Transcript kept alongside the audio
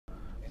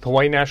The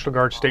Hawaii National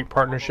Guard State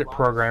Partnership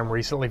Program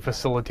recently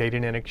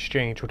facilitated an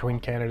exchange between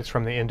candidates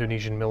from the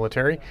Indonesian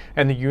military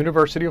and the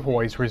University of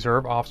Hawaii's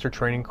Reserve Officer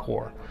Training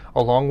Corps,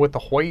 along with the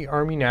Hawaii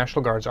Army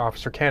National Guard's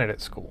Officer Candidate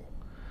School.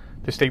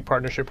 The State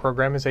Partnership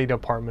Program is a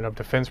Department of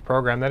Defense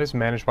program that is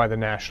managed by the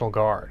National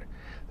Guard.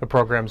 The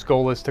program's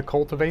goal is to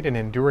cultivate an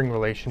enduring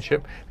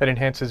relationship that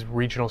enhances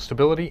regional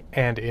stability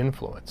and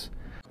influence.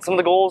 Some of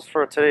the goals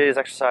for today's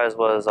exercise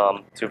was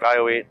to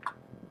evaluate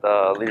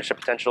the leadership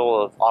potential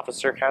of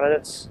officer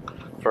candidates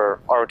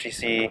for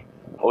ROTC,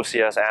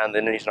 OCS, and the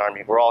Indonesian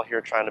Army. We're all here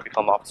trying to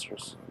become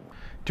officers.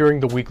 During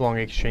the week-long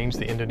exchange,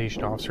 the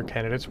Indonesian officer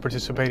candidates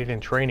participated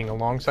in training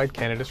alongside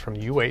candidates from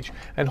the UH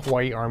and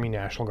Hawaii Army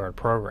National Guard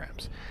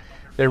programs.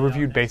 They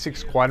reviewed basic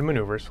squad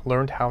maneuvers,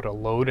 learned how to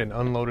load and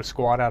unload a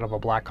squad out of a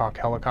Blackhawk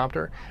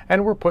helicopter,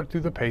 and were put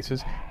through the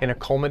paces in a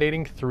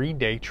culminating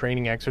 3-day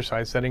training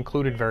exercise that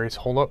included various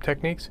hold-up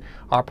techniques,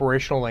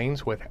 operational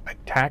lanes with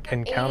attack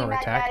and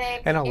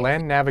counterattack, and a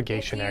land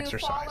navigation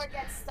exercise.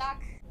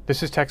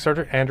 This is Tech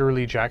Sergeant Andrew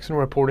Lee Jackson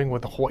reporting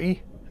with the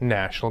Hawaii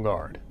National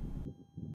Guard.